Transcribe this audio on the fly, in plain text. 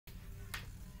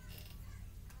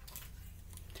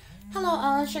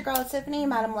It's your girl Tiffany,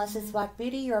 Madam Luscious Black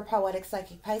Beauty, your poetic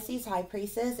psychic Pisces, High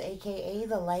Priestess, aka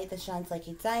the light that shines like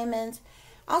a diamond.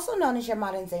 Also known as your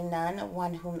modern day nun,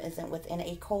 one whom isn't within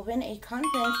a coven, a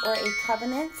convent, or a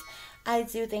covenant. I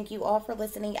do thank you all for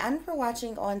listening and for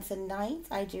watching on tonight.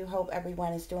 I do hope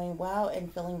everyone is doing well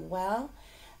and feeling well.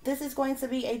 This is going to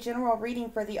be a general reading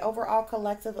for the overall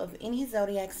collective of any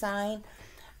zodiac sign.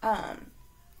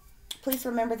 Please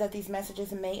remember that these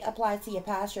messages may apply to your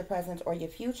past, your present, or your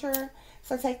future.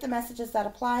 So take the messages that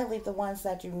apply, leave the ones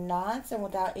that do not. And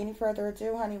without any further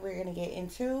ado, honey, we're going to get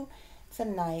into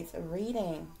tonight's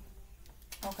reading.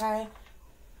 Okay?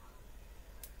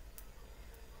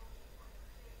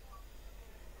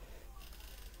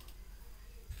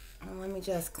 And let me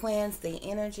just cleanse the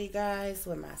energy, guys,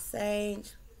 with my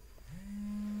sage.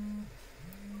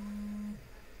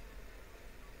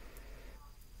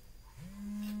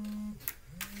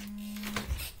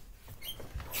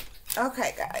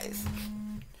 Okay, guys.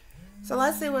 So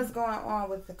let's see what's going on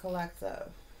with the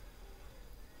collective.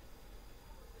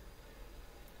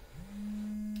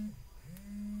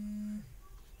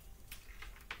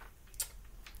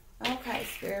 Okay,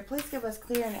 Spirit, please give us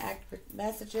clear and accurate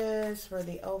messages for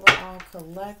the overall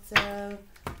collective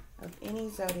of any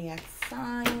zodiac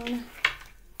sign.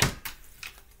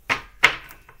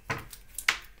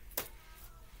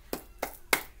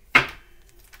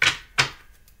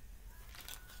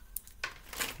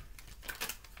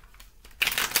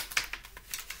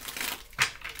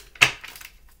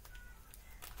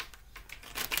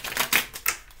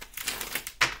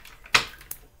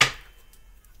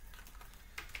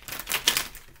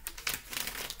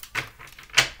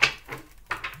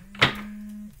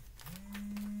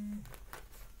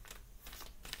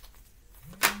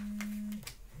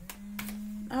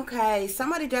 Okay,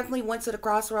 somebody definitely went to the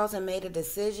crossroads and made a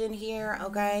decision here,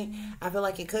 okay? I feel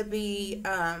like it could be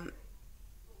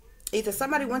either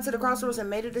somebody went to the crossroads and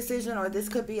made a decision, or this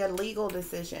could be a legal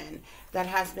decision that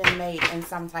has been made in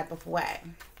some type of way.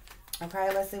 Okay,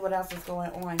 let's see what else is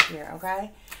going on here,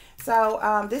 okay?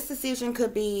 So this decision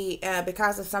could be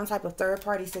because of some type of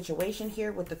third-party situation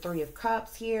here with the Three of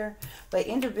Cups here. But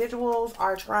individuals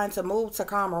are trying to move to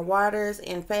calmer waters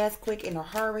and fast, quick, in a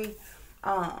hurry.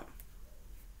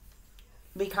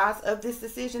 Because of this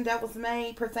decision that was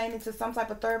made pertaining to some type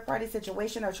of third-party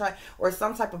situation, or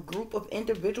some type of group of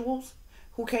individuals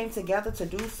who came together to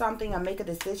do something or make a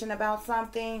decision about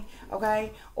something,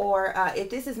 okay? Or if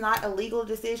this is not a legal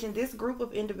decision, this group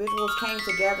of individuals came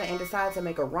together and decided to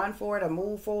make a run for it, a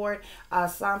move for it,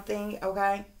 something,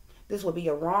 okay? This would be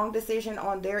a wrong decision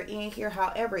on their end here.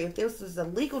 However, if this was a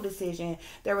legal decision,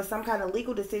 there was some kind of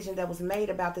legal decision that was made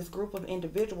about this group of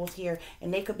individuals here,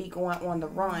 and they could be going on the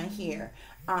run here,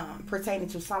 pertaining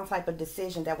to some type of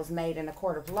decision that was made in a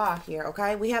court of law here,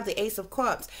 okay? We have the Ace of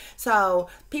Cups. So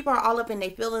people are all up in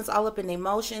their feelings, all up in their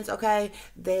emotions, okay?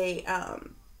 The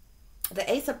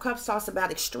Ace of Cups talks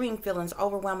about extreme feelings,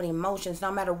 overwhelming emotions,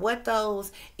 no matter what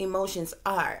those emotions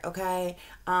are, okay?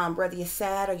 Whether you're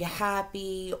sad or you're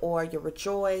happy or you're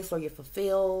rejoiced or you're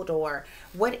fulfilled or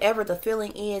whatever the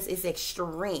feeling is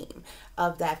extreme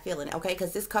of that feeling, okay?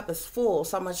 Because this cup is full,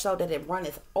 so much so that it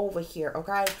runneth over here,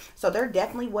 okay? So there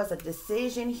definitely was a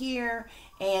decision here,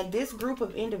 and this group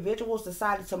of individuals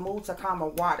decided to move to calmer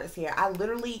waters here.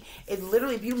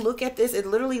 If you look at this, it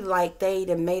literally like they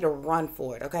made a run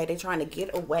for it, okay? They're trying to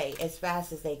get away as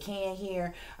fast as they can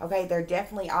here, okay? They're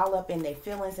definitely all up in their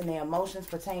feelings and their emotions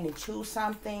pertaining to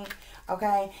something,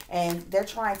 okay? And they're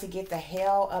trying to get the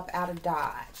hell up out of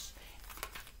Dodge,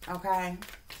 okay?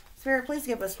 Spirit, please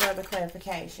give us further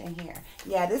clarification here.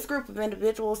 Yeah, this group of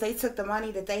individuals, they took the money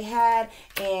that they had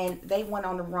and they went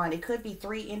on the run. It could be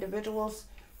 3 individuals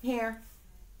here,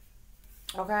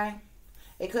 okay?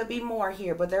 It could be more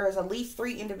here, but there is at least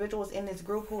 3 individuals in this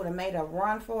group who would have made a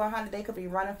run for 100. They could be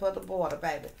running for the border,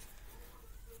 baby.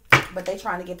 But they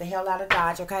trying to get the hell out of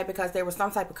Dodge, okay? Because there was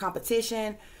some type of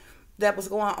competition that was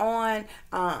going on,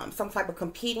 some type of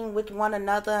competing with one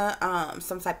another,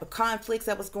 some type of conflicts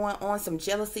that was going on, some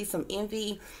jealousy, some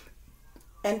envy,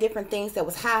 and different things that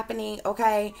was happening,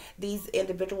 okay? These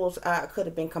individuals could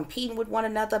have been competing with one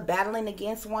another, battling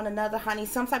against one another, honey.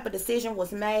 Some type of decision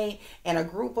was made, and a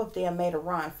group of them made a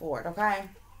run for it, okay?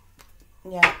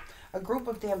 Yeah, a group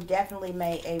of them definitely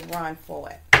made a run for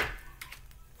it,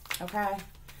 okay?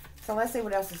 So let's see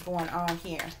what else is going on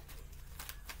here.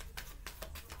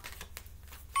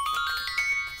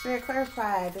 So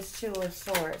clarify this Two of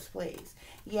Swords, please.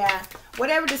 Yeah,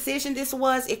 whatever decision this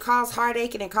was, it caused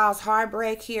heartache and it caused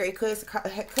heartbreak here. It could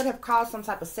have caused some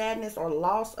type of sadness or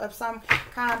loss of some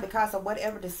kind because of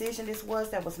whatever decision this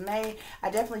was that was made. I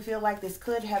definitely feel like this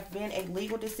could have been a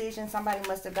legal decision. Somebody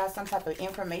must have got some type of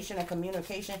information and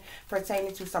communication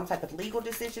pertaining to some type of legal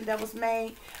decision that was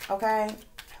made, okay,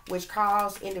 which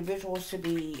caused individuals to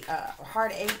be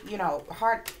heartache, you know,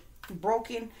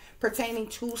 heartbroken pertaining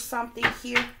to something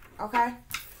here, okay.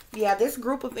 Yeah, this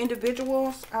group of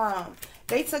individuals,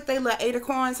 they took their little 8 of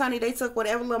coins, honey. They took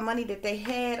whatever little money that they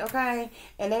had, okay,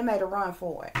 and they made a run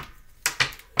for it,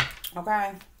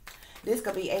 okay. This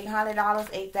could be $800,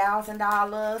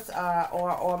 $8,000,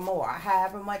 or more,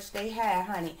 however much they had,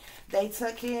 honey. They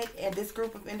took it, and this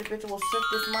group of individuals took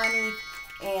this money,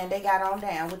 and they got on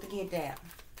down with the get down.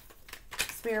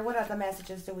 Spirit, what other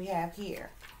messages do we have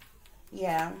here?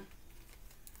 Yeah.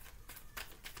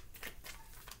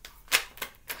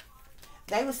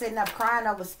 They were sitting up crying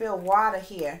over spilled water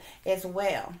here as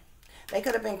well. They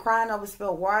could have been crying over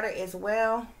spilled water as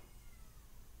well.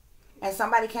 And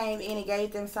somebody came in and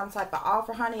gave them some type of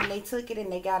offer, honey, and they took it and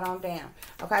they got on down.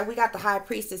 Okay, we got the high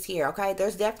priestess here, okay?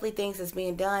 There's definitely things that's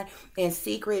being done in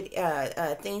secret,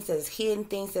 things that's hidden,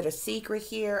 things that are secret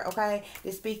here, okay?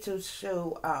 They speak to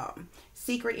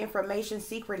secret information,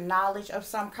 secret knowledge of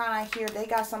some kind here. They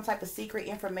got some type of secret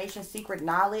information, secret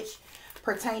knowledge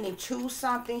pertaining to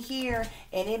something here,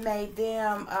 and it made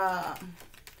them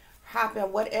hop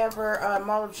in whatever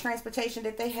mode of transportation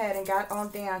that they had and got on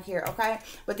down here, okay?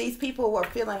 But these people were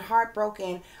feeling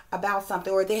heartbroken about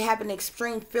something, or they having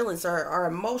extreme feelings or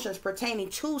emotions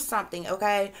pertaining to something,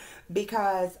 okay?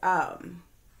 Because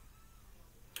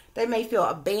they may feel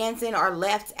abandoned or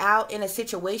left out in a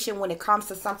situation when it comes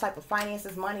to some type of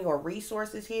finances, money, or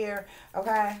resources here,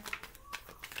 okay?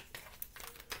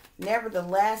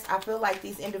 Nevertheless, I feel like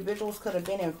these individuals could have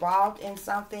been involved in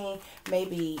something,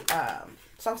 maybe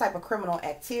some type of criminal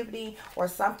activity or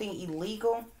something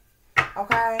illegal,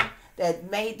 okay, that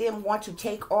made them want to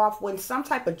take off when some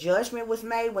type of judgment was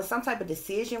made, when some type of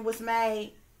decision was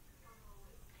made.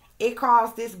 It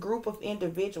caused this group of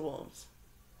individuals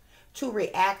to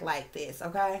react like this,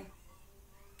 okay?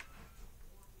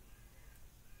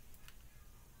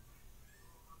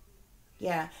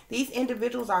 Yeah, these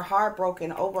individuals are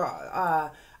heartbroken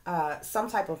over some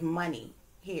type of money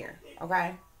here,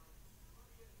 okay?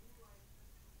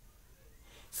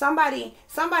 Somebody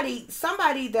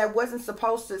that wasn't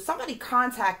supposed to, somebody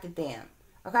contacted them,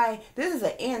 okay? This is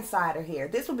an insider here.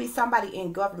 This would be somebody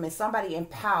in government, somebody in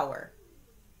power.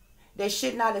 They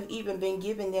should not have even been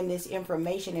giving them this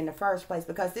information in the first place,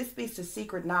 because this speaks to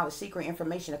secret knowledge, secret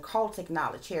information, occultic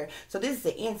knowledge here. So this is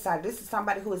the insider. This is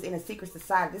somebody who is in a secret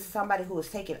society. This is somebody who is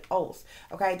taking oaths,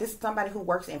 okay? This is somebody who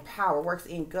works in power, works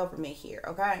in government here,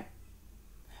 okay?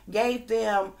 Gave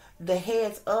them the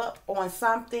heads up on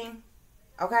something,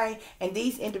 okay? And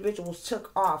these individuals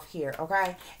took off here,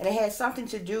 okay? And it had something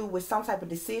to do with some type of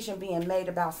decision being made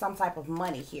about some type of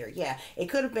money here. Yeah, it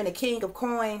could have been a king of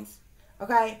coins,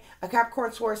 okay? A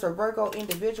Capricorn, Taurus, or Virgo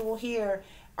individual here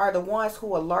are the ones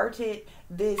who alerted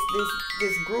this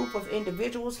group of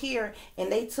individuals here,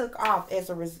 and they took off as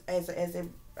a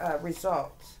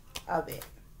result of it.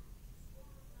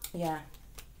 Yeah.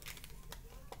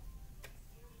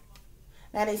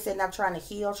 Now they sitting up trying to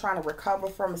heal, trying to recover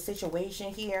from a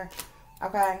situation here,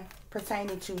 okay,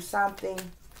 pertaining to something.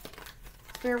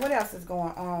 Spirit, what else is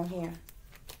going on here?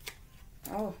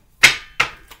 Oh,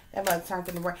 that must turn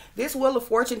in the right. This Wheel of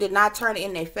Fortune did not turn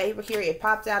in their favor here. It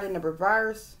popped out in the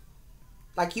reverse.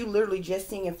 Like you literally just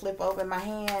seen it flip over in my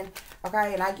hand,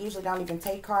 okay? And I usually don't even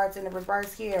take cards in the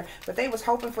reverse here. But they was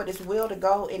hoping for this wheel to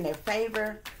go in their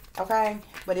favor, okay?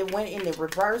 But it went in the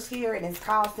reverse here, and it's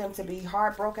caused them to be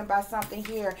heartbroken by something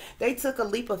here. They took a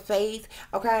leap of faith,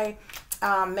 okay?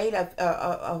 Made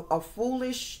a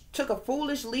foolish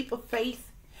leap of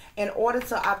faith in order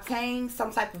to obtain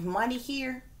some type of money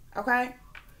here, okay?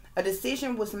 A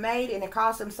decision was made, and it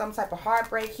caused them some type of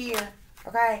heartbreak here,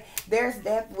 okay? There's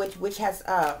that which has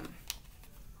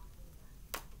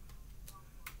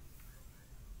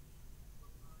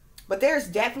but there's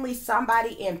definitely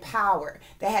somebody in power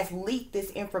that has leaked this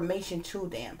information to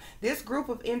them. This group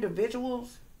of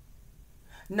individuals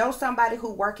know somebody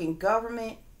who work in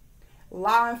government,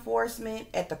 law enforcement,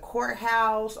 at the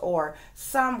courthouse, or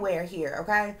somewhere here,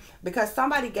 okay? Because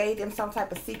somebody gave them some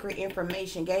type of secret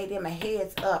information, gave them a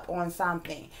heads up on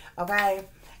something, okay?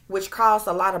 Which caused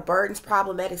a lot of burdens,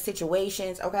 problematic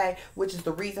situations, okay? Which is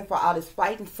the reason for all this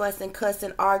fighting, fussing,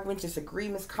 cussing, arguments,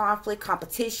 disagreements, conflict,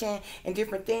 competition, and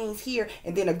different things here.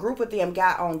 And then a group of them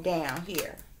got on down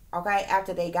here, Okay,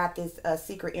 after they got this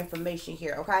secret information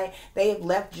here. Okay, they have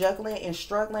left juggling and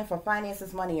struggling for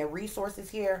finances, money, and resources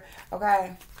here.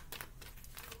 Okay.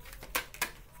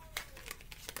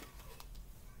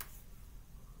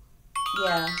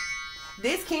 Yeah.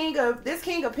 This king of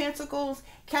Pentacles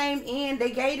came in.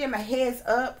 They gave them a heads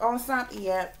up on something.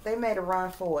 Yeah, they made a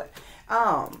run for it.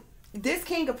 This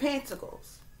King of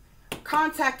Pentacles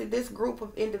contacted this group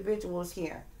of individuals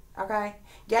here. Okay,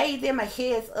 gave them a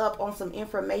heads up on some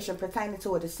information pertaining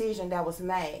to a decision that was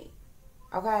made.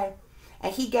 Okay,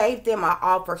 and he gave them an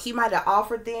offer. He might have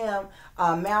offered them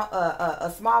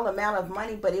a small amount of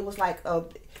money, but it was like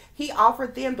he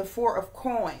offered them the 4 of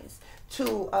coins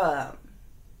to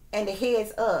and the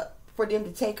heads up for them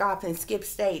to take off and skip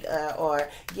state or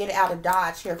get out of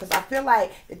Dodge here. Because I feel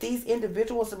like that these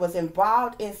individuals was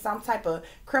involved in some type of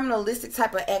criminalistic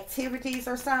type of activities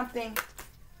or something.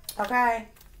 Okay,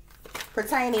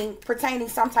 pertaining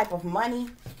some type of money.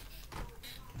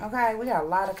 Okay, we got a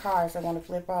lot of cards I want to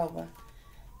flip over.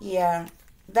 Yeah,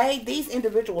 these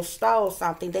individuals stole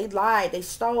something. They lied. They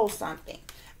stole something.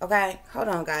 Okay, hold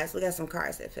on, guys. We got some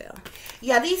cards that fell.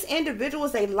 Yeah, these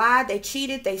individuals, they lied, they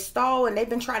cheated, they stole, and they've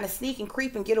been trying to sneak and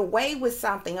creep and get away with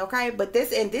something. Okay, but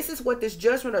this is what this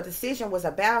judgment or decision was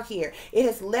about here. It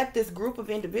has left this group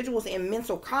of individuals in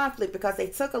mental conflict because they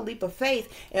took a leap of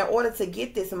faith in order to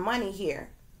get this money here.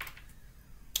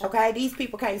 Okay, these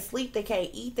people can't sleep, they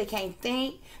can't eat, they can't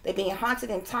think. They're being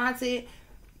haunted and taunted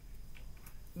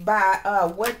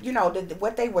by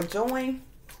what they were doing.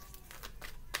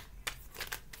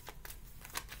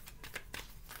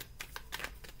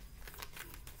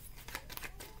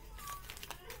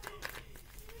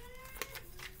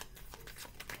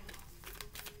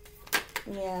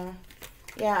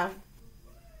 Yeah.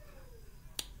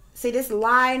 See, this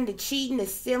lying, the cheating, the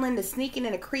stealing, the sneaking,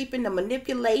 and the creeping, the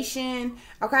manipulation,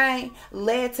 okay,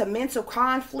 led to mental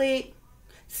conflict,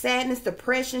 sadness,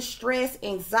 depression, stress,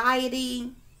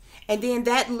 anxiety, and then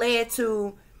that led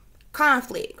to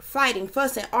conflict, fighting,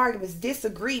 fussing, arguments,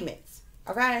 disagreements,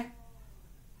 okay,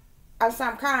 of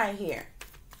some kind here.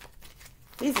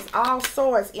 This is all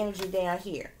swords energy down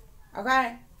here,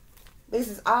 okay? This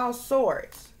is all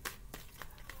swords.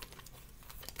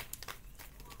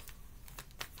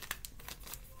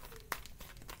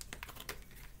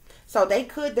 So there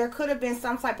could have been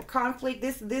some type of conflict.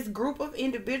 This group of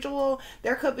individual,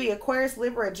 there could be Aquarius,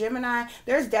 Libra, or Gemini.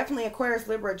 There's definitely Aquarius,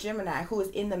 Libra, or Gemini who is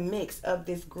in the mix of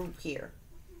this group here.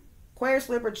 Aquarius,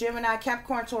 Libra, Gemini,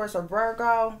 Capricorn, Taurus, or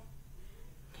Virgo,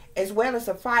 as well as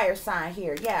a fire sign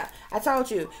here. Yeah, I told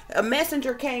you, a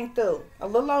messenger came through. A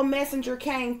little old messenger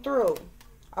came through,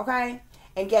 okay,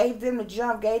 and gave them the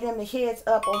jump, gave them the heads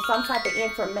up on some type of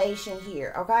information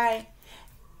here, okay.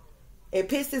 It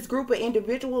pissed this group of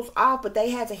individuals off, but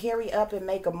they had to hurry up and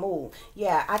make a move.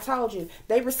 Yeah, I told you.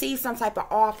 They received some type of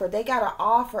offer. They got an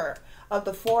offer of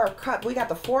the 4 of Cups. We got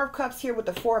the 4 of Cups here with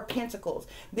the 4 of Pentacles.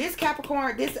 This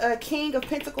Capricorn, this King of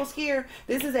Pentacles here,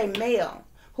 this is a male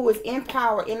who is in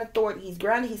power, in authority. He's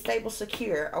grounded, he's stable,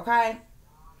 secure, okay?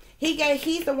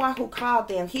 He's the one who called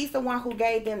them. He's the one who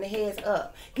gave them the heads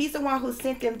up. He's the one who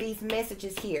sent them these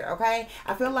messages here, okay?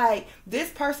 I feel like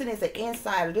this person is an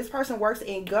insider. This person works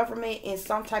in government in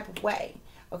some type of way,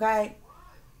 okay?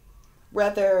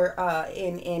 Whether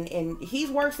he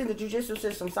works in the judicial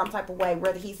system some type of way,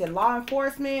 whether he's in law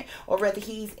enforcement or whether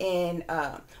he's in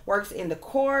works in the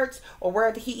courts, or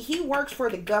whether he works for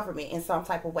the government in some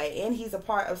type of way, and he's a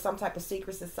part of some type of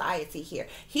secret society here.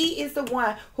 He is the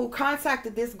one who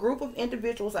contacted this group of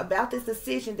individuals about this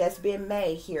decision that's been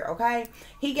made here, okay?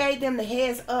 He gave them the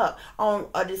heads up on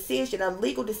a decision, a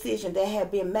legal decision that had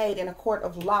been made in a court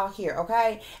of law here,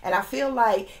 okay? And I feel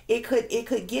like it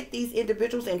could get these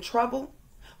individuals in trouble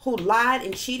who lied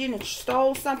and cheated and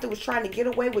stole something, was trying to get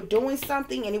away with doing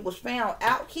something, and it was found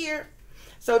out here.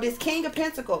 So this King of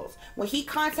Pentacles, when he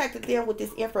contacted them with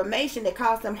this information that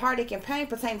caused them heartache and pain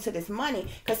pertaining to this money,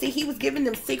 because see, he was giving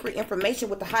them secret information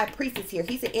with the High Priestess here.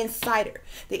 He's an insider.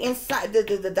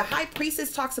 The High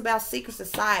Priestess talks about secret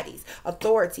societies,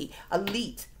 authority,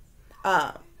 elite,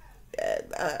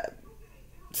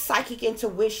 psychic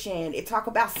intuition. It talk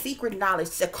about secret knowledge,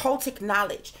 occultic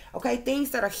knowledge, okay?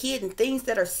 Things that are hidden, things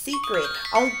that are secret,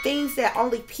 on things that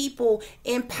only people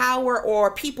in power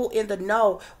or people in the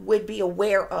know would be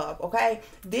aware of, okay?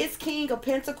 This King of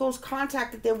Pentacles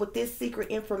contacted them with this secret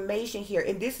information here,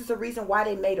 and this is the reason why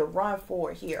they made a run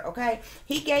for it here, okay?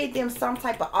 He gave them some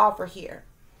type of offer here.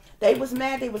 They was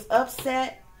mad, they was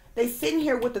upset. They sitting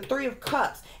here with the 3 of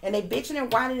Cups, and they bitching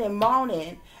and whining and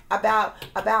moaning about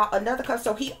another cup.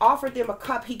 So he offered them a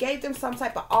cup. He gave them some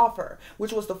type of offer,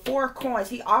 which was the 4 of Coins.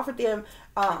 He offered them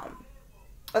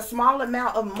a small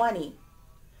amount of money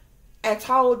and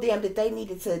told them that they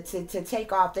needed to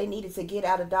take off. They needed to get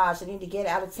out of Dodge. They needed to get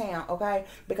out of town, okay?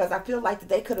 Because I feel like that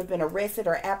they could have been arrested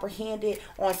or apprehended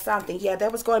on something. Yeah, there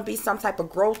was going to be some type of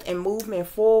growth and movement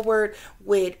forward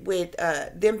with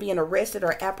them being arrested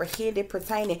or apprehended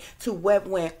pertaining to what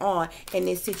went on in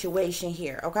this situation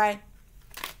here, okay?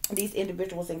 These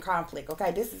individuals in conflict,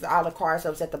 okay? This is all the cards that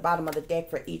was at the bottom of the deck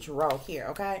for each row here,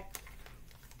 okay?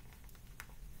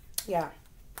 Yeah.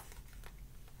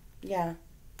 Yeah.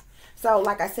 So,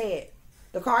 like I said,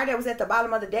 the card that was at the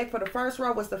bottom of the deck for the first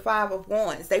row was the Five of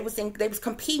Wands. They was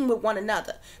competing with one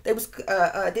another. They was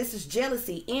this is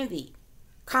jealousy, envy,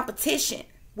 competition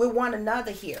with one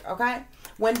another here, okay?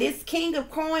 When this King of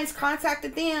Coins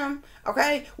contacted them,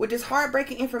 okay, with this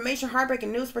heartbreaking information,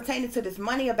 heartbreaking news pertaining to this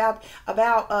money about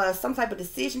some type of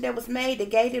decision that was made, that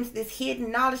gave them this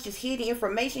hidden knowledge, this hidden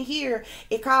information here,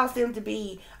 it caused them to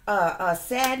be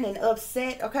saddened and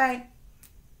upset, okay?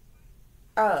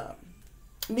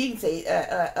 Needing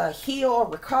to heal or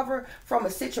recover from a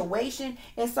situation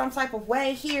in some type of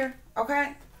way here,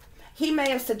 okay? He may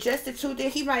have suggested to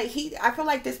them, I feel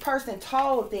like this person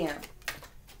told them,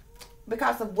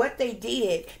 because of what they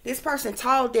did, this person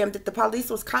told them that the police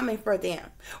was coming for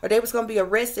them, or they was going to be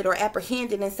arrested or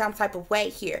apprehended in some type of way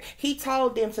here. He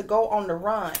told them to go on the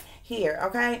run here,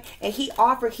 okay? And he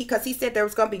offered, because he said there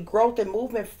was going to be growth and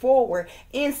movement forward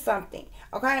in something,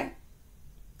 okay?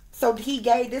 So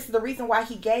this is the reason why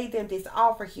he gave them this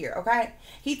offer here, okay?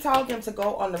 He told them to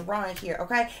go on the run here,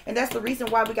 okay? And that's the reason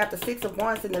why we got the Six of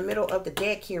Wands in the middle of the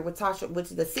deck here, which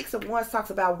the Six of Wands talks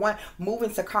about one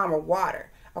moving to calmer water,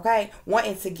 okay?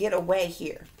 Wanting to get away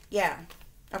here, yeah,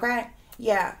 okay?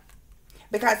 Yeah,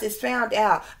 because it's found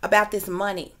out about this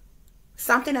money.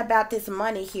 Something about this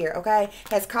money here, okay,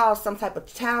 has caused some type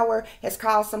of tower, has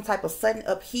caused some type of sudden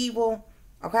upheaval,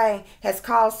 okay, has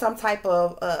caused some type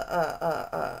of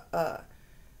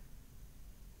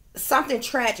something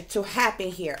tragic to happen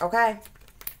here, okay?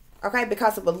 Okay,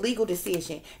 because of a legal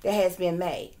decision that has been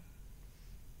made.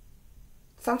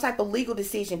 Some type of legal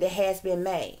decision that has been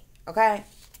made, okay?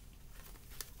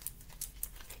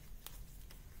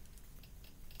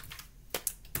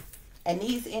 And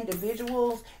these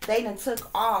individuals, they done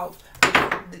took off.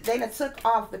 They done took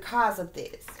off because of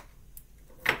this.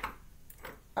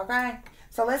 Okay?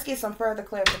 So let's get some further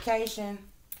clarification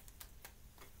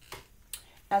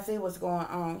and see what's going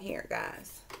on here,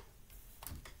 guys.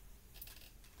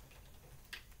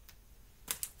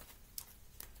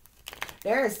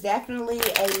 There is definitely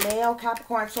a male,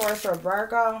 Capricorn, Taurus, or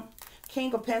Virgo,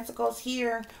 King of Pentacles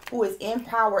here, who is in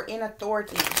power, in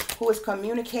authority, who is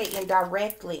communicating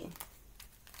directly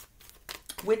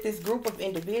with this group of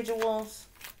individuals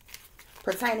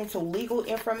pertaining to legal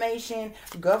information,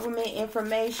 government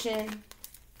information,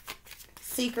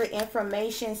 secret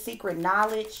information, secret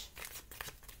knowledge.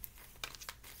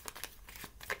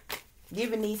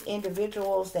 Giving these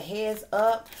individuals the heads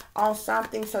up on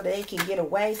something so they can get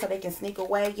away, so they can sneak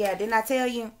away. Yeah, didn't I tell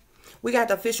you? We got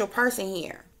the official person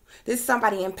here. This is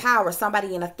somebody in power,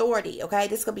 somebody in authority, okay?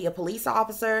 This could be a police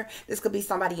officer. This could be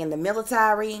somebody in the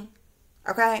military,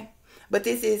 okay? But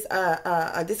this is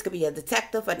this could be a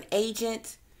detective, an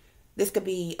agent. This could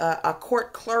be a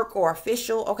court clerk or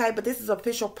official, okay? But this is an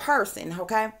official person,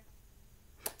 okay?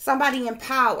 Somebody in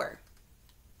power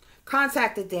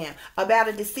contacted them about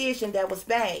a decision that was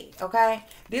made, okay?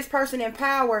 This person in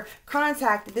power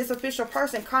contacted, this official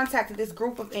person contacted this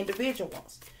group of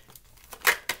individuals.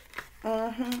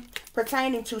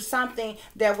 Pertaining to something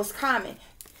that was coming.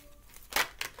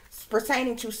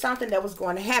 Pertaining to something that was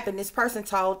going to happen. This person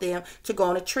told them to go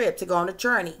on a trip, to go on a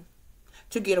journey,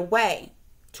 to get away,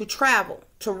 to travel,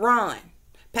 to run.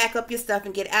 Pack up your stuff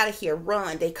and get out of here.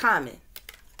 Run. They coming.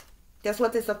 That's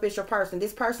what this official person,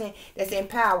 this person that's in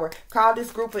power, called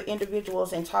this group of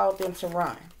individuals and told them to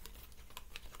run.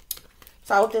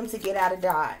 Told them to get out of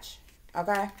Dodge.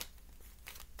 Okay?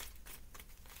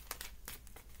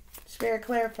 Spirit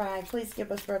clarifying. Please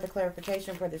give us further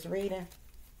clarification for this reading.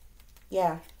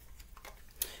 Yeah.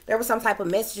 There was some type of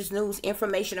messages, news,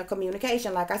 information, or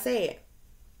communication, like I said.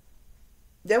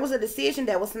 There was a decision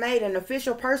that was made. An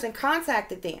official person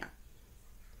contacted them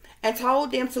and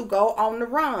told them to go on the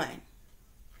run.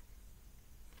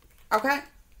 Okay?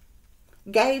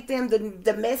 Gave them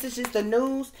the messages, the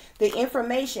news, the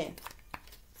information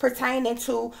pertaining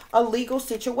to a legal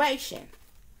situation.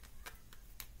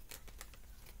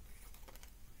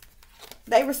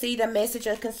 They received a message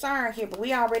of concern here, but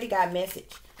we already got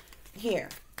message here.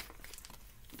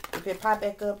 If it pop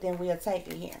back up, then we'll take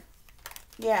it here.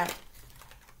 Yeah.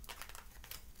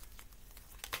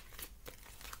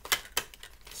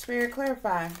 Spirit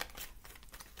clarify.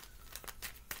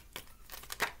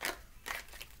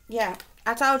 Yeah.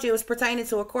 I told you it was pertaining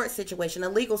to a court situation, a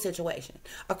legal situation,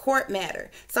 a court matter,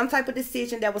 some type of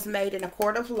decision that was made in a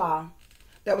court of law.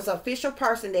 There was an official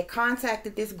person that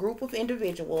contacted this group of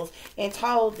individuals and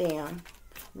told them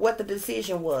what the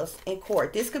decision was in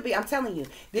court. This could be, I'm telling you,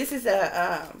 this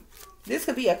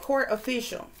could be a court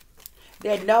official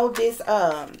that know this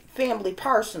family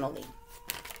personally,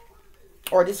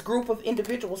 or this group of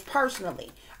individuals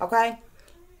personally. Okay,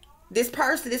 this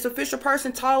official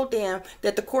person told them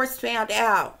that the courts found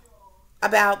out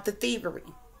about the thievery,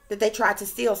 that they tried to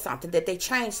steal something, that they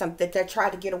changed something, that they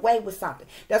tried to get away with something.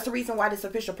 That's the reason why this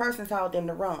official person told them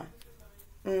to run.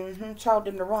 Told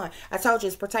them to run. I told you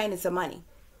it's pertaining to money.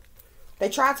 They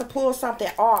tried to pull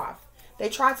something off. They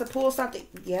tried to pull something.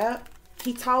 Yep.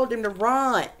 He told them to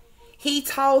run. He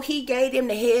gave them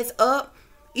the heads up.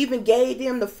 Even gave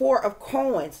them the 4 of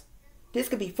coins. This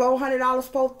could be $400,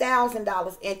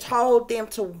 $4,000, and told them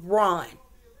to run.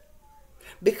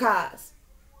 Because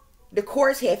the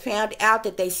courts had found out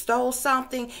that they stole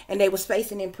something and they was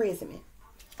facing imprisonment.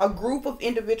 A group of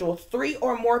individuals, 3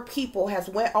 or more people, has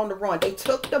went on the run. They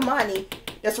took the money.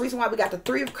 That's the reason why we got the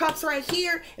 3 of Cups right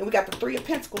here, and we got the 3 of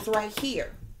Pentacles right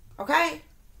here. Okay?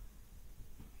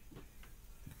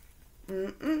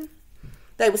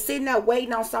 They were sitting there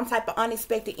waiting on some type of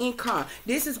unexpected income.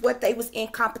 This is what they was in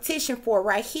competition for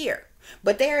right here.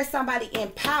 But there is somebody in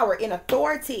power, in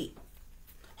authority,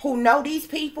 who know these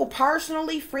people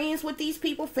personally, friends with these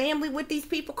people, family with these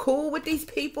people, cool with these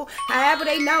people, however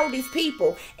they know these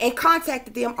people, and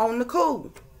contacted them on the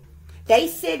cool. They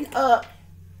sitting up,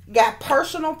 got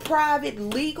personal, private,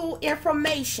 legal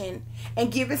information,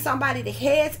 and giving somebody the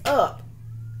heads up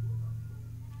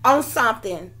on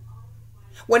something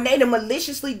when they done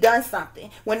maliciously done something,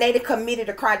 when they done committed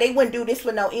a crime. They wouldn't do this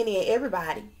for no any and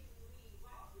everybody.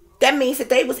 That means that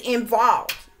they was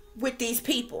involved with these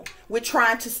people, with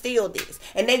trying to steal this,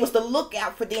 and they was the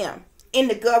lookout for them in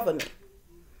the government.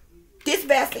 This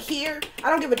bastard here, I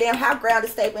don't give a damn how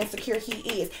grounded, stable, and secure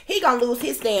he is. He gonna lose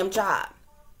his damn job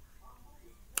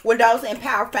when those in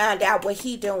power find out what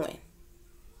he doing.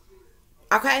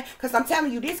 Okay? Because I'm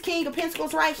telling you, this King of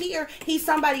Pentacles right here, he's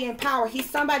somebody in power. He's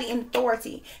somebody in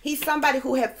authority. He's somebody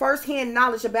who had firsthand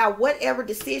knowledge about whatever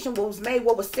decision was made,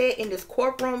 what was said in this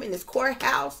courtroom, in this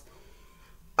courthouse,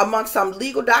 among some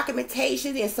legal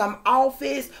documentation in some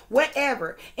office,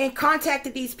 whatever, and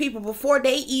contacted these people before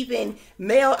they even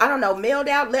mailed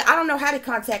out. I don't know how to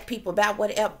contact people about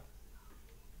whatever.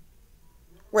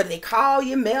 Whether they call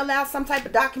you, mail out some type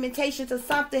of documentation or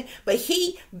something. But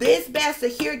this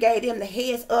bastard here gave them the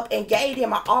heads up and gave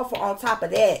them an offer on top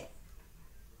of that.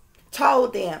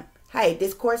 Told them, hey,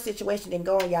 this court situation didn't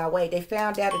go in y'all way. They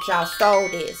found out that y'all stole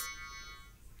this.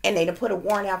 And they done put a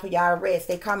warrant out for y'all arrest.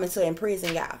 They coming to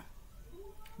imprison y'all.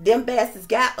 Them bastards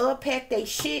got up, packed they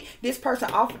shit. This person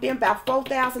offered them about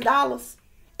 $4,000.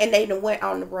 And they done went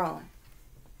on the run.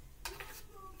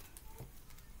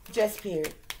 Just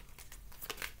period.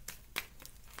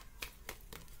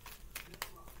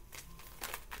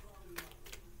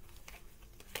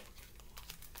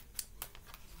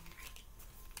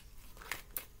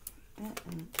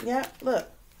 Yeah, look.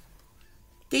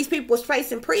 These people was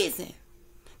facing prison.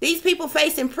 These people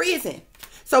facing prison.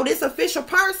 So this official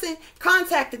person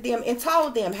contacted them and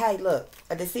told them, hey, look,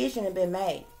 a decision had been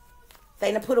made.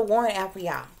 They done put a warrant out for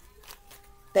y'all.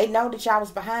 They know that y'all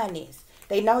was behind this.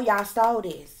 They know y'all stole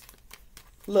this.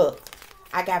 Look,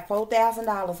 I got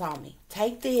 $4,000 on me.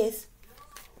 Take this.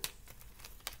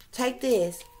 Take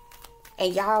this.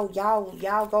 And y'all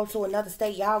go to another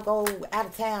state. Y'all go out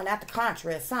of town, out the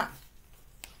country or something.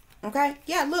 Okay?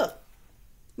 Yeah, look.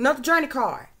 Another journey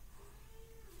card.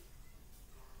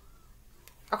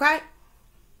 Okay?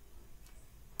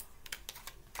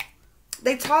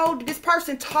 This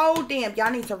person told them,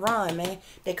 y'all need to run, man.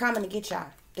 They coming to get y'all.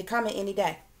 They coming any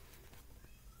day.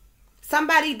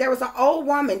 There was an old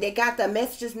woman that got the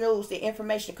messages, news, the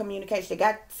information, communication. They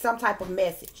got some type of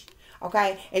message.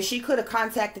 Okay? And she could have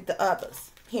contacted the others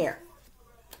here.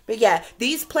 But yeah,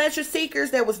 these pleasure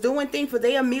seekers that was doing things for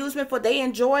their amusement, for their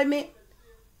enjoyment,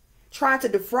 trying to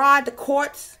defraud the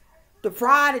courts,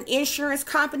 defraud an insurance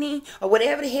company, or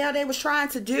whatever the hell they was trying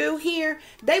to do here,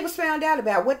 they was found out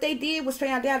about. What they did was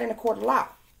found out in the court of law.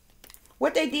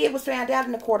 What they did was found out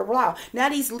in the court of law. Now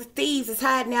these thieves is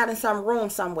hiding out in some room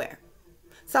somewhere.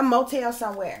 Some motel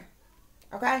somewhere.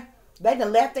 Okay? They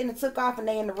done left, they done took off, and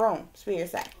they in the room. Spirit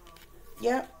side.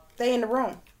 Yep, they in the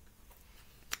room.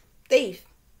 Thief.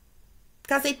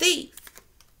 Because they thieves.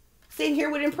 Sitting here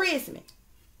with imprisonment.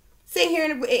 Sitting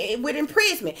here with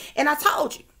imprisonment. And I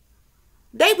told you.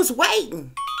 They was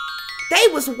waiting. They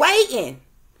was waiting.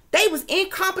 They was in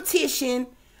competition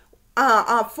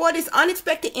for this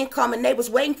unexpected income, and they was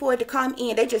waiting for it to come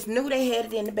in. They just knew they had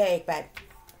it in the bag, baby.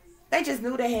 They just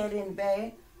knew they had it in the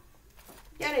bag.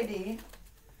 Yeah, they did.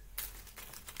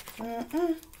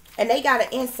 And they got an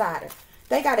insider.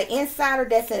 They got an insider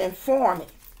that's an informant.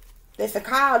 That's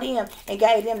called them and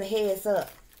gave them the heads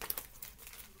up.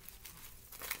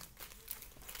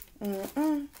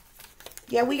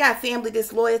 Yeah, we got family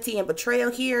disloyalty and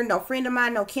betrayal here. No friend of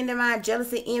mine, no kin of mine,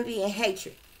 jealousy, envy, and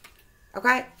hatred.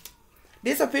 Okay?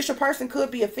 This official person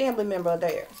could be a family member of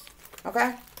theirs.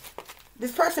 Okay?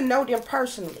 This person know them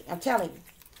personally. I'm telling you.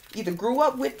 Either grew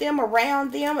up with them,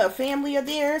 around them, a family of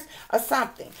theirs, or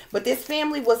something. But this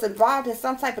family was involved in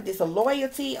some type of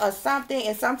disloyalty or something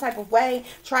in some type of way.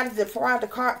 Tried to defraud the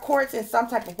courts in some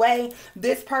type of way.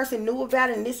 This person knew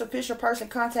about it, and this official person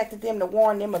contacted them to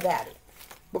warn them about it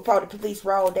before the police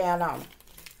rolled down on them.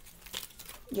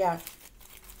 Yeah.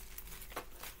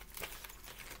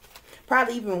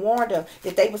 Probably even warned them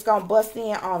that they was going to bust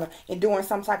in on them and doing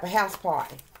some type of house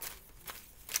party.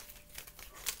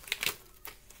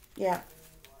 Yeah.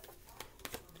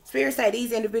 Spirit say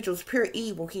these individuals pure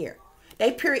evil here.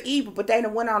 They pure evil, but they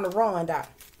done went on the run, though.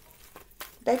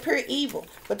 They pure evil,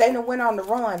 but they done went on the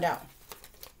run, though.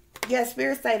 Yeah,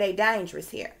 Spirit say they dangerous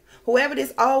here. Whoever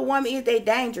this old woman is, they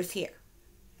dangerous here.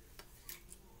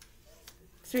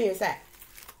 Spirit say.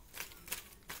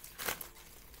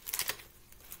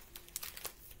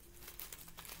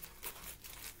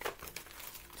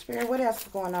 Spirit, what else is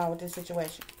going on with this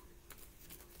situation?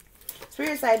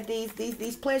 Spirit say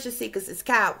these pleasure seekers is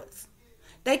cowards.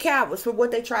 They cowards for what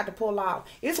they tried to pull off.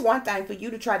 It's one thing for you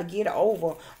to try to get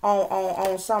over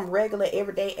on some regular,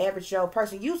 everyday, average Joe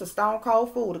person. Use a stone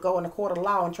cold fool to go in the court of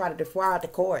law and try to defraud the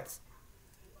courts.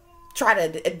 Try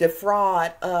to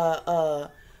defraud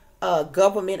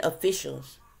government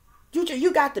officials.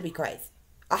 You got to be crazy.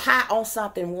 A high on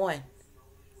something one.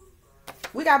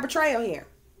 We got betrayal here.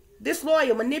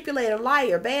 Disloyal, manipulator,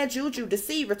 liar, bad juju,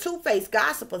 deceiver, two-faced,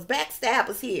 gossipers,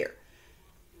 backstabbers here.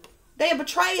 They are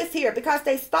betrayers here because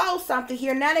they stole something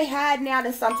here. Now they hiding out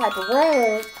in some type of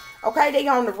room. Okay, they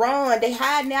on the run. They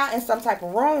hiding out in some type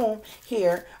of room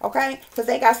here. Okay, because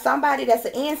they got somebody that's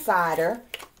an insider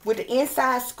with the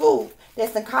inside scoop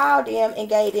that's called them and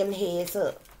gave them the heads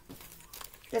up.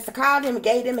 That's called them and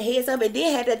gave them the heads up and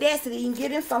then had the audacity and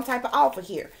get them some type of offer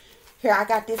here. Here, I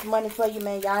got this money for you,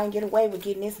 man. Y'all ain't get away with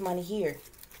getting this money here.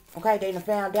 Okay, they done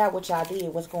found out what y'all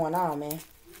did, what's going on, man.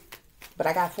 But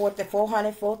I got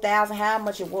 400, 4,000, how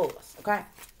much it was, okay?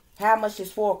 How much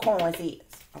this 4 coins is,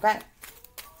 okay?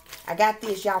 I got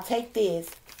this. Y'all take this,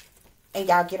 and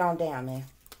y'all get on down, man.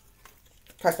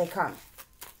 Because they coming.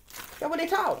 That's what they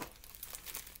told them.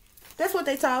 That's what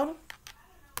they told them.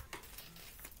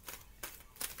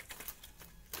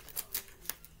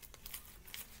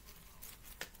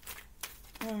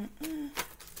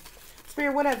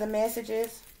 Spirit, what are the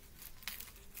messages?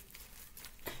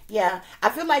 Yeah, I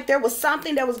feel like there was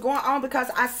something that was going on because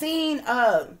I seen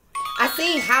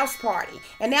house party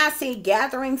and now I seen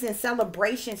gatherings and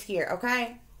celebrations here.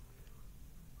 Okay,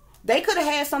 they could have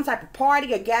had some type of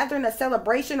party, a gathering, a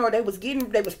celebration, or they was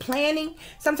planning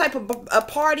some type of a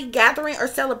party, gathering, or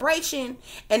celebration,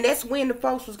 and that's when the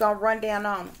folks was gonna run down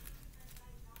on them.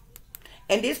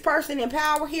 And this person in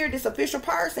power here, this official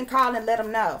person, called and let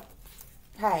them know,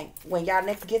 hey, when y'all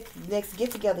next get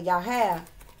together, y'all have,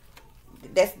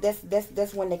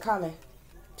 that's when they coming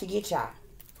to get y'all.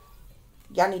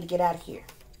 Y'all need to get out of here.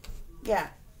 Yeah.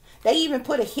 They even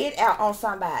put a hit out on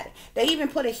somebody. They even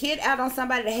put a hit out on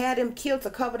somebody to have them killed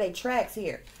to cover their tracks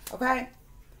here. Okay?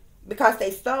 Because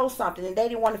they stole something and they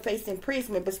didn't want to face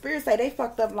imprisonment. But Spirit say they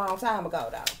fucked up a long time ago,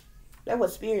 though. That's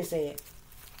what Spirit said.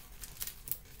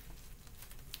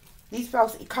 These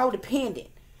folks are codependent,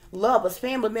 lovers,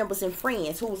 family members, and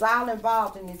friends who was all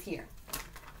involved in this here.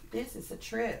 This is a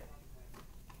trip.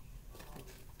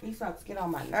 These folks get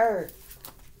on my nerves.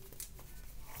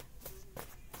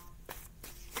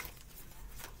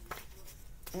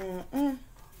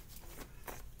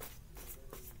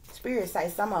 Spirit say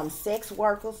some of them sex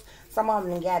workers. Some of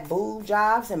them got boob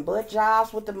jobs and butt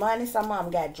jobs with the money. Some of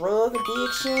them got drug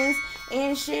addictions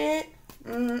and shit.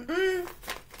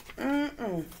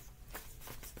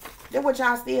 That's what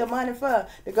y'all steal money for.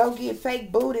 To go get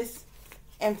fake booties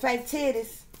and fake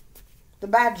titties. To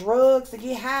buy drugs to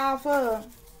get high for.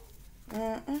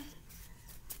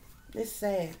 It's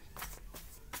sad.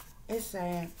 It's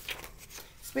sad.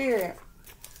 Spirit,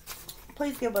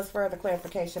 please give us further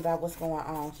clarification about what's going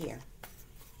on here.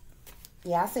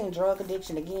 Yeah, I seen drug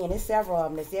addiction again. There's several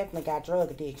of them that's definitely got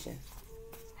drug addictions.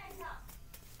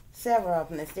 Several of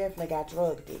them that's definitely got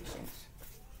drug addictions.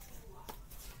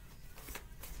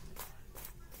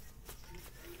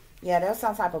 Yeah, there was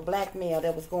some type of blackmail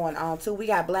that was going on too. We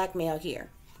got blackmail here.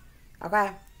 Okay.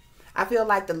 I feel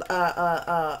like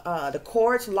the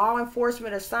courts, law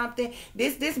enforcement, or something.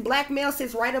 This blackmail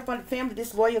sits right up on the family.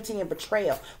 Disloyalty and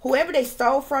betrayal. Whoever they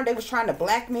stole from, they was trying to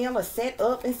blackmail or set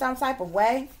up in some type of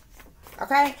way.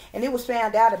 Okay, and it was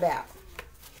found out about.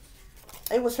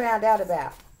 It was found out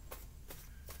about.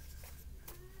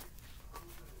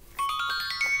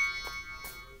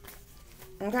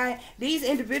 Okay, these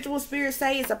individual spirits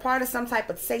say it's a part of some type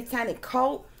of satanic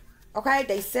cult. Okay,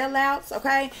 they sellouts.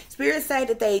 Okay, spirits say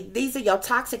that these are your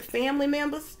toxic family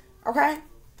members. Okay,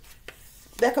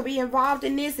 that could be involved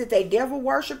in this. That they devil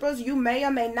worshippers. You may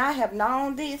or may not have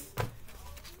known this.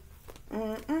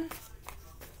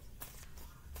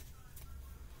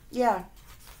 Yeah,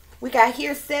 we got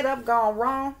here set up gone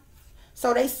wrong.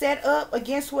 So they set up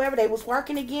against whoever they was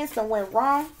working against and went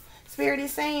wrong. Spirit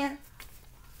is saying.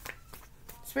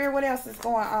 Spirit, what else is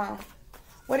going on?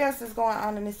 What else is going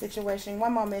on in this situation?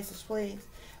 One more message, please.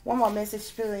 One more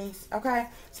message, please. Okay?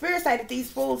 Spirit say that these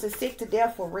fools are sick to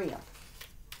death for real.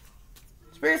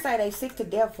 Spirit say they sick to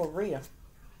death for real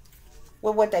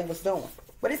with what they was doing.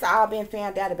 But it's all been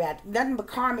found out about. Nothing but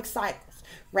karmic cycles.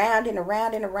 Round and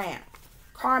around and around.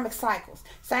 Karmic cycles.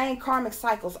 Same karmic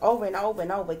cycles over and over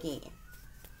and over again.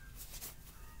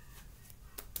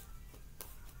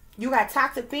 You got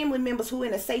toxic family members who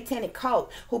in a satanic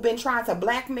cult who been trying to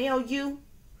blackmail you.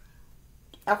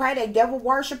 Okay, they devil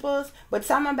worshippers, but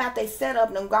something about they set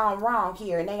up and gone wrong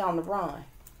here and they on the run.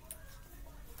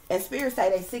 And spirits say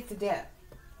they sick to death.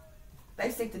 They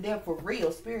sick to death for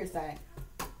real, spirits say.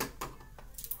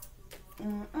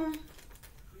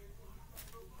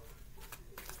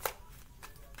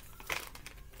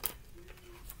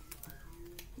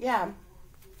 Yeah.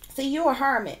 See, you a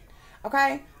hermit.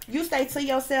 Okay? You stay to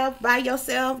yourself, by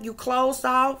yourself. You closed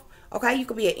off. Okay? You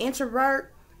could be an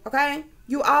introvert. Okay?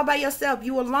 You all by yourself.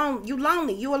 You alone. You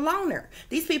lonely. You a loner.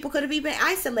 These people could have even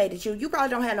isolated you. You probably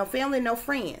don't have no family, no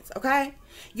friends. Okay?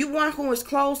 You one who is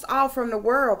closed off from the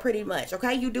world pretty much.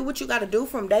 Okay? You do what you got to do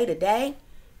from day to day.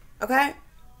 Okay?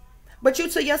 But you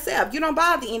to yourself. You don't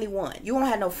bother anyone. You don't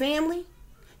have no family.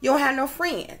 You don't have no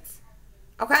friends.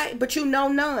 Okay? But you know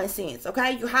nonsense.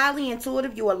 Okay? You highly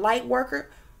intuitive. You a light worker.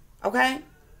 Okay?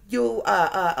 You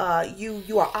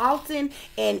are often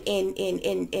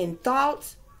in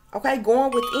thoughts. Okay?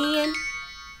 Going within.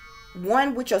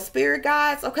 One with your spirit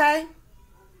guides. Okay?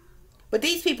 But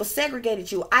these people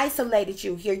segregated you, isolated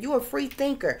you here. You a free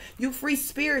thinker. You free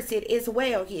spirited as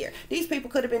well here. These people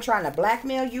could have been trying to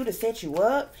blackmail you to set you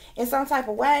up in some type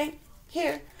of way.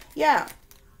 Here. Yeah.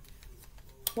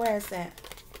 Where is that?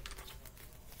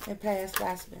 In past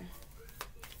gospel.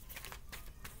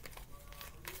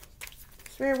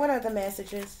 Spirit, what other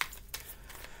messages?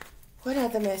 What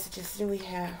other messages do we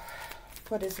have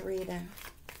for this reading?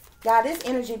 God, this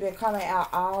energy been coming out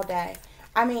all day.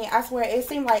 I mean, I swear, it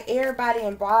seemed like everybody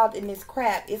involved in this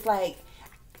crap, it's like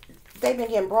they've been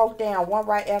getting broke down one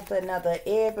right after another.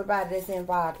 Everybody that's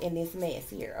involved in this mess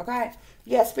here, okay?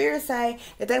 Yeah, spirits say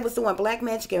that they was doing black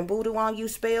magic and voodoo on you,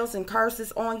 spells and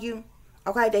curses on you.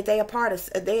 Okay, that they are part of,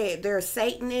 they're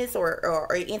Satanists or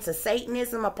into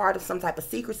Satanism, a part of some type of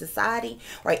secret society,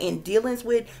 or in dealings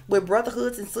with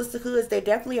brotherhoods and sisterhoods. They're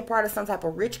definitely a part of some type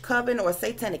of rich coven or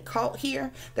satanic cult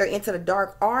here. They're into the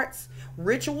dark arts,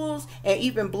 rituals, and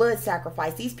even blood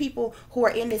sacrifice. These people who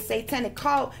are in this satanic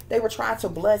cult, they were trying to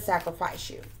blood sacrifice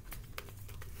you.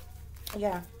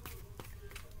 Yeah.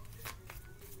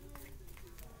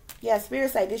 Yeah,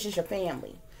 spirits say this is your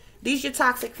family. These are your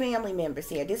toxic family members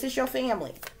here. This is your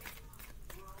family.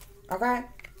 Okay?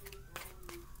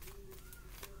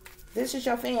 This is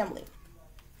your family.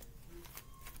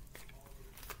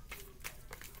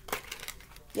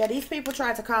 Yeah, these people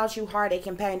tried to cause you heartache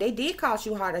and pain. They did cause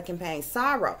you heartache and pain.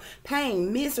 Sorrow,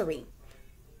 pain, misery.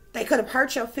 They could have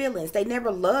hurt your feelings. They never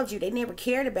loved you. They never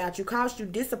cared about you. Caused you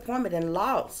disappointment and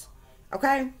loss.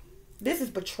 Okay? This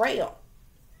is betrayal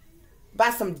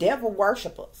by some devil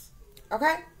worshippers.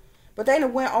 Okay? But they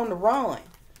done went on the run.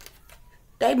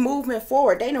 They moving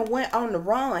forward. They done went on the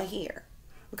run here.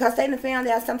 Because they done found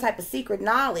out some type of secret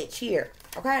knowledge here.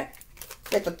 Okay?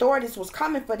 That the authorities was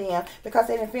coming for them because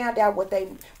they done found out what they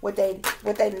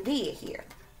done did here.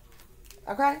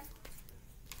 Okay?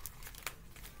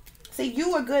 See,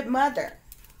 you a good mother.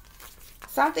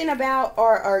 Something about,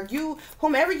 or you,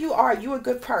 whomever you are, you a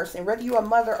good person. Whether you a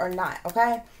mother or not.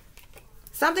 Okay?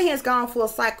 Something has gone full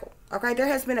cycle. Okay, there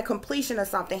has been a completion of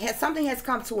something. Something has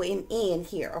come to an end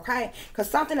here, okay? Because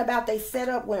something about they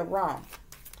setup went wrong.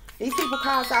 These people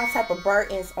cause all type of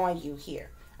burdens on you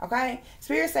here, okay?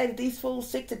 Spirits say that these fools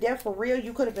sick to death for real.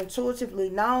 You could have intuitively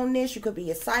known this. You could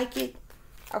be a psychic,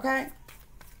 okay?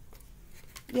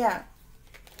 Yeah.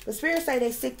 The spirits say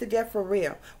they sick to death for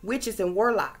real. Witches and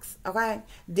warlocks, okay?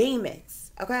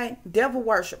 Demons, okay? Devil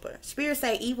worshiper. Spirits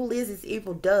say evil is as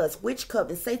evil does. Witch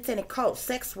coven, satanic cults,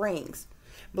 sex rings,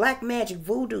 black magic,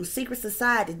 voodoo, secret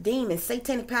society, demons,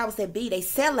 satanic powers that be. They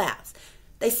sellouts.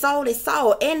 They sold their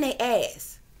soul and their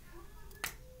ass.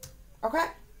 Okay?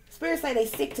 Spirits say they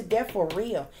sick to death for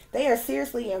real. They are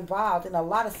seriously involved in a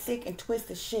lot of sick and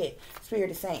twisted shit. Spirit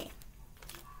is saying.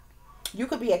 You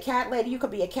could be a cat lady. You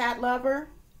could be a cat lover.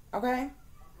 Okay?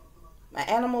 An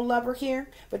animal lover here.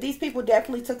 But these people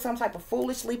definitely took some type of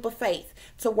foolish leap of faith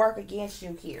to work against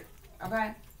you here.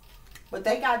 Okay? But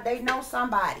they know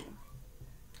somebody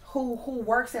who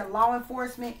works in law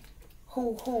enforcement,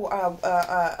 who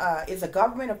is a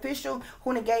government official,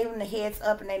 who done gave them the heads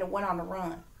up and they done went on the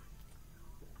run.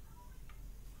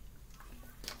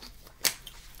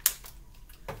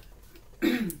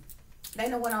 They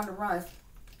done went on the run,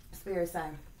 Spirit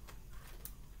saying.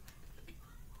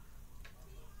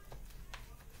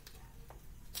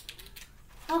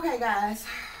 Okay, guys.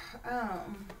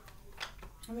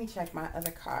 Let me check my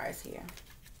other cards here.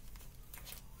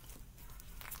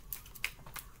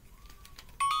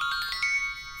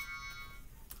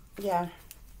 Yeah.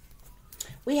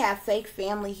 We have fake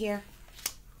family here.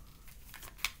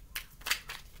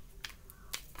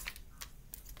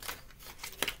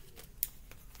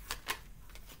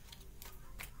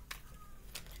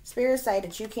 Spirits say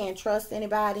that you can't trust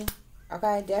anybody.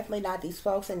 Okay? Definitely not these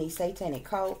folks in these satanic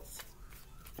cults.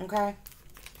 Okay?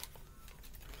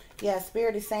 Yeah,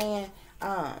 Spirit is saying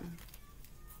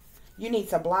you need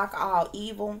to block all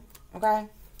evil. Okay?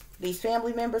 These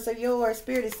family members of yours,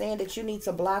 Spirit is saying that you need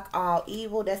to block all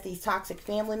evil. That's these toxic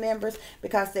family members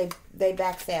because they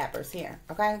backstabbers here.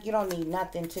 Okay? You don't need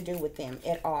nothing to do with them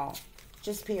at all.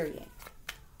 Just period.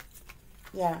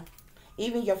 Yeah.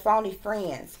 Even your phony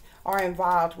friends are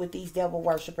involved with these devil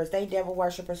worshippers. They devil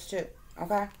worshippers too.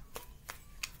 Okay?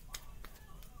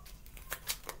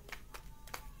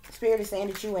 Spirit is saying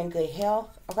that you're in good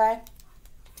health. Okay?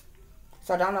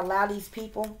 So don't allow these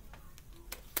people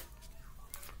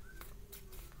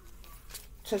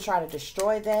to try to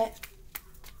destroy that.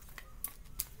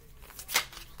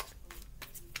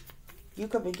 You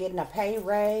could be getting a pay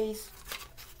raise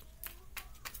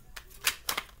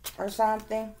or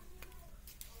something.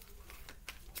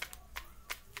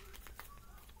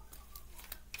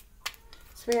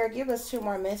 Spirit, give us 2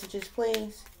 more messages,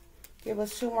 please. Give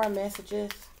us 2 more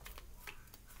messages.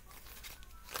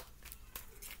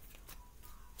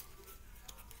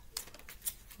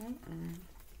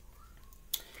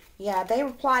 Yeah, they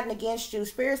were plotting against you.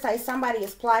 Spirit say somebody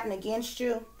is plotting against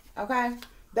you. Okay?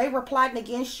 They were plotting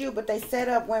against you, but their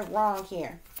setup went wrong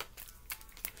here.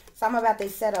 Something about their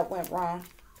setup went wrong.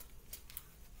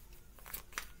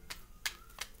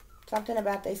 Something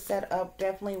about their setup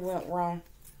definitely went wrong.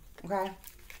 Okay?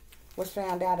 Was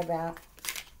found out about.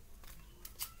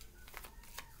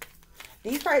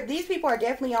 These people are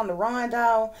definitely on the run,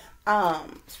 though.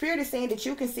 Spirit is saying that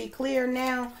you can see clear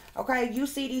now. Okay? You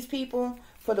see these people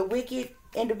for the wicked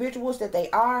individuals that they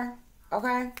are.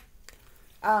 Okay?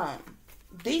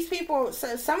 These people,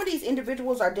 so some of these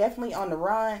individuals are definitely on the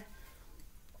run.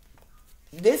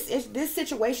 This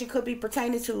situation could be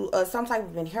pertaining to some type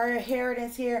of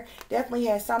inheritance here. Definitely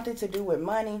has something to do with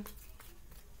money.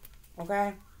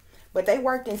 Okay? But they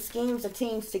worked in schemes of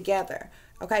teams together.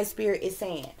 Okay, Spirit is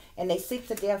saying. And they sick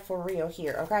to death for real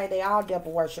here. Okay? They all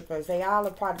devil worshippers. They all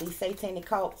are part of these satanic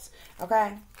cults.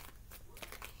 Okay?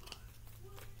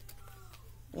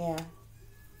 Yeah.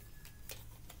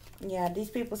 Yeah, these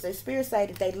people say, Spirit say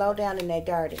that they low down and they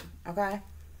dirty. Okay?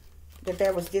 That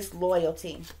there was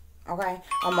disloyalty. Okay?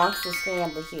 Amongst this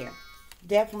family here.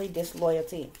 Definitely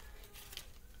disloyalty.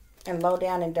 And low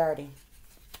down and dirty.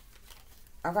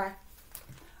 Okay?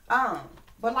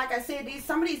 But like I said,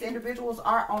 some of these individuals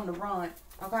are on the run.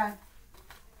 Okay?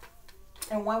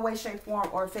 In one way, shape, form,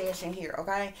 or fashion here.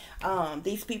 Okay?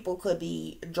 These people could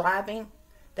be driving.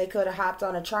 They could have hopped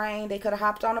on a train. They could have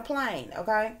hopped on a plane.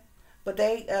 Okay? But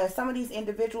some of these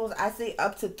individuals, I see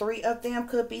up to 3 of them,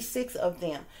 could be 6 of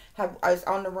them, is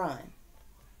on the run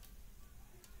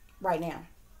right now.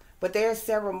 But there's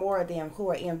several more of them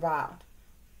who are involved.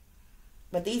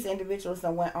 But these individuals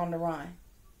that went on the run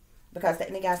because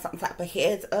they got some type of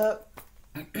heads up.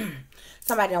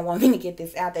 Somebody don't want me to get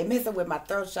this out. They messing with my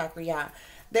throat chakra, y'all.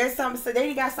 There's some, so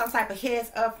they got some type of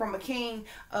heads up from a King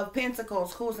of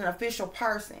Pentacles who's an official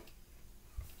person,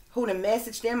 who done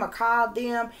messaged them or called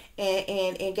them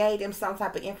and gave them some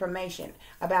type of information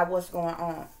about what's going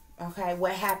on. Okay,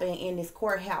 what happened in this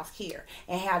courthouse here,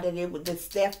 and how that the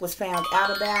theft was found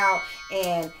out about,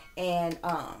 and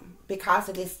because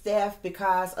of this theft,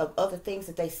 because of other things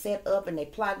that they set up and they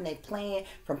plot and they plan,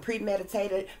 from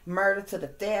premeditated murder to the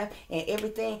theft and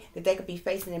everything, that they could be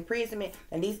facing imprisonment,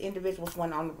 and these individuals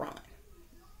went on the run.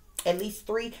 At least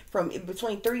three, from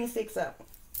between 3 and 6 of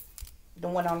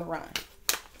them went on the run.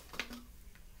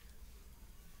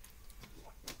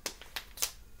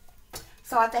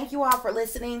 So I thank you all for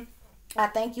listening. I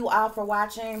thank you all for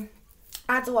watching.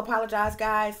 I do apologize,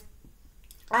 guys.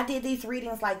 I did these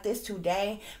readings like this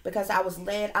today because I was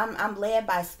led. I'm led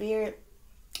by spirit.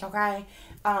 Okay.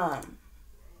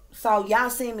 So y'all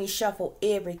see me shuffle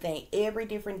everything, every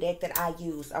different deck that I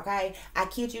use. Okay. I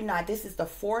kid you not. This is the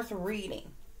 4th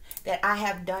reading that I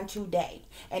have done today,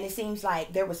 and it seems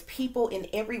like there was people in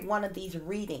every one of these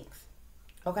readings.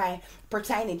 Okay,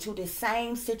 pertaining to the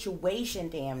same situation,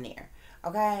 damn near.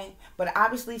 Okay, but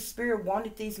obviously spirit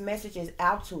wanted these messages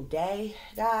out today,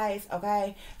 guys.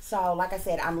 Okay, so like I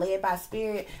said, I'm led by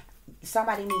spirit.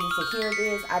 Somebody needed to hear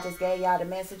this. I just gave y'all the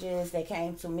messages that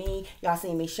came to me. Y'all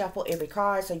seen me shuffle every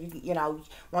card, so you know,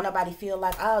 won't nobody feel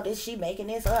like, oh, she making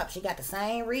this up, she got the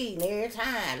same reading every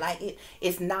time. Like,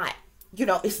 it's not, you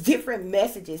know, it's different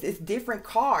messages, it's different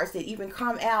cards that even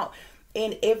come out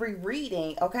in every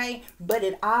reading. Okay, but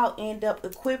it all end up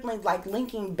equivalent, like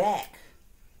linking back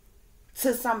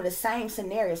to some of the same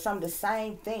scenarios, some of the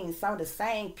same things, some of the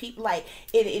same people. Like,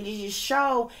 it just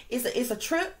show it's a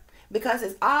trip, because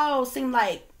it's all seem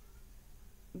like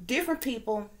different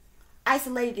people,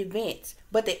 isolated events,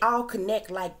 but they all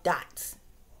connect like dots.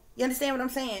 You understand what I'm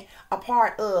saying? A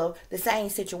part of the same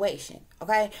situation.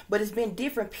 Okay, but it's been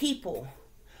different people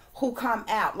who come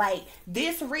out. Like,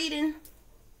 this reading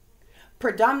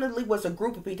predominantly was a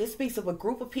group of people. This speaks of a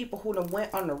group of people who done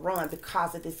went on the run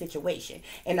because of this situation.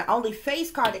 And the only face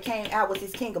card that came out was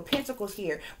this King of Pentacles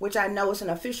here, which I know is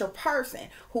an official person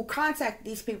who contacted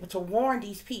these people to warn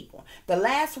these people. The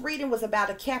last reading was about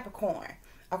a Capricorn.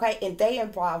 Okay, and their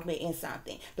involvement in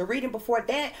something. The reading before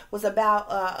that was about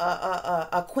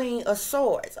a Queen of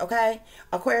Swords, okay?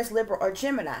 Aquarius, Libra, or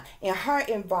Gemini, and her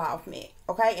involvement,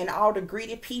 okay? And all the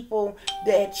greedy people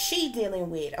that she dealing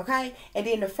with, okay? And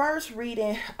then the first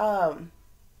reading,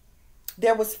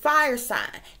 there was fire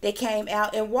sign that came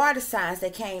out and water signs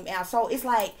that came out. So it's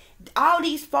like all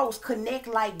these folks connect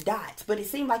like dots, but it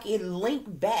seemed like it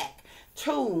linked back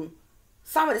to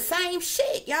some of the same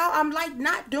shit, y'all. I'm like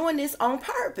not doing this on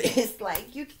purpose. like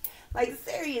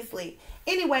seriously.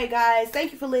 Anyway, guys,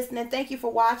 thank you for listening. Thank you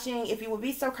for watching. If you would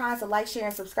be so kind to like, share,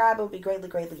 and subscribe, it would be greatly,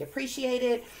 greatly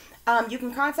appreciated. You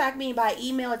can contact me by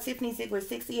email at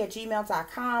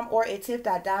tiffanyziegler60@gmail.com or at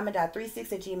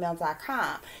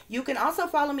tiff.diamond.36@gmail.com. You can also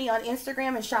follow me on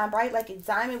Instagram and shine bright like a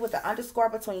diamond with an underscore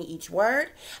between each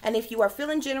word. And if you are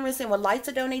feeling generous and would like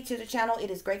to donate to the channel,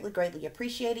 it is greatly, greatly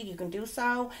appreciated. You can do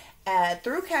so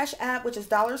through Cash App, which is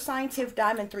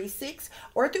 $tiffdiamond36,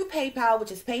 or through PayPal,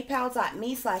 which is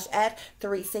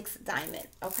paypal.me/@36diamond.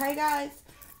 Okay, guys?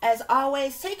 As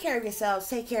always, take care of yourselves,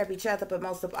 take care of each other, but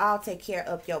most of all, take care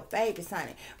of your babies,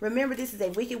 honey. Remember, this is a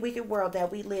wicked, wicked world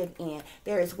that we live in.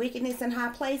 There is wickedness in high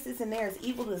places, and there is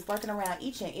evil that's lurking around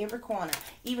each and every corner,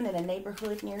 even in a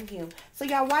neighborhood near you. So,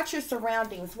 y'all, watch your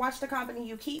surroundings. Watch the company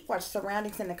you keep. Watch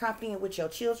surroundings and the company in which your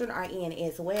children are in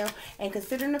as well. And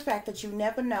considering the fact that you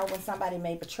never know when somebody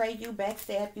may betray you,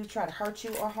 backstab you, try to hurt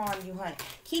you, or harm you, honey.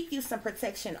 Keep you some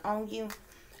protection on you.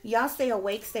 Y'all stay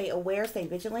awake, stay aware, stay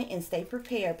vigilant, and stay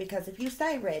prepared, because if you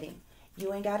stay ready,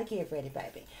 you ain't got to get ready,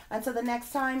 baby. Until the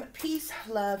next time, peace,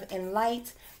 love, and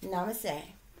light. Namaste.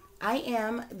 I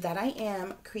am that I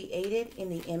am, created in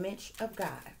the image of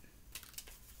God.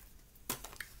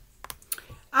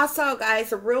 Also,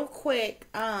 guys, real quick,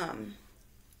 as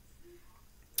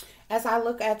I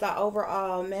look at the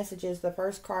overall messages, the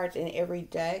first cards in every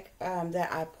deck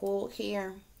that I pulled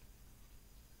here,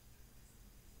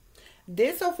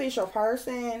 this official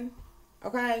person,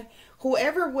 okay,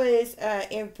 whoever was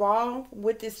involved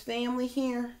with this family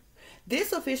here,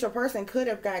 this official person could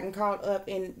have gotten caught up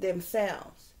in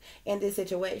themselves in this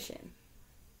situation,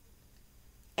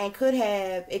 and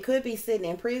it could be sitting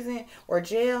in prison or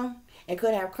jail, and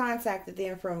could have contacted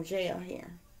them from jail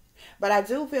here. But I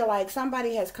do feel like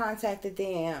somebody has contacted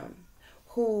them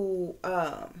who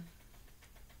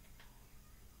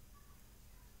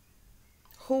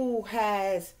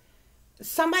has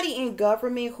somebody in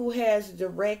government who has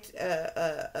direct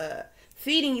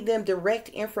feeding them direct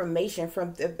information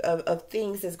from of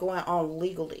things that's going on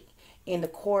legally in the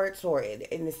courts or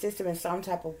in the system in some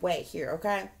type of way here,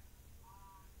 okay?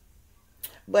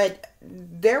 But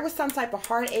there was some type of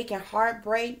heartache and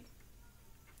heartbreak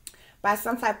by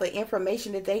some type of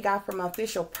information that they got from an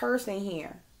official person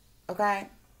here. Okay?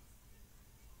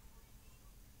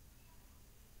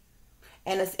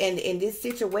 And it's in this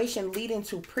situation leading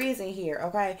to prison here,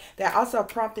 okay, that also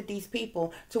prompted these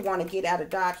people to want to get out of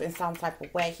Dodge in some type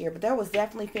of way here. But there was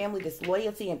definitely family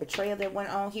disloyalty and betrayal that went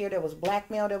on here. There was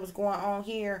blackmail that was going on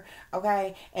here,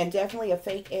 okay, and definitely a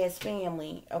fake ass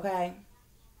family, okay,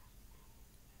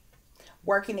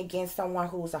 working against someone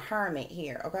who's a hermit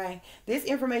here, okay? This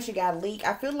information got leaked.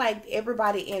 I feel like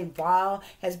everybody involved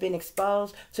has been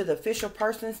exposed to the official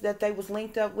persons that they was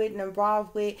linked up with and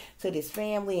involved with, to this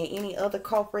family and any other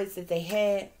culprits that they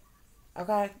had,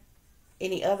 okay?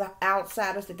 Any other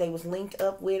outsiders that they was linked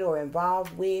up with or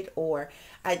involved with, or,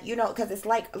 you know, because it's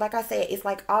like I said, it's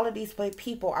like all of these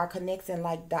people are connecting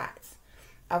like dots,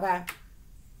 okay,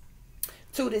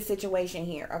 to this situation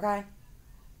here, okay?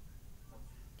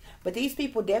 But these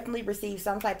people definitely receive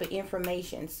some type of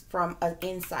information from an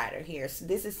insider here. So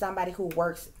this is somebody who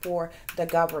works for the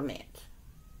government.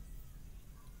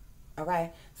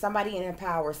 Okay? Somebody in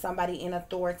power, somebody in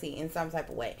authority in some type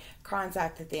of way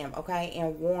contacted them, okay,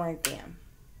 and warned them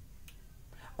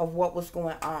of what was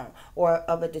going on or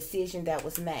of a decision that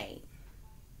was made.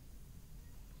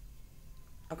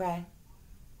 Okay?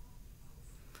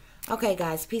 Okay,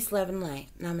 guys. Peace, love, and light.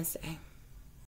 Namaste.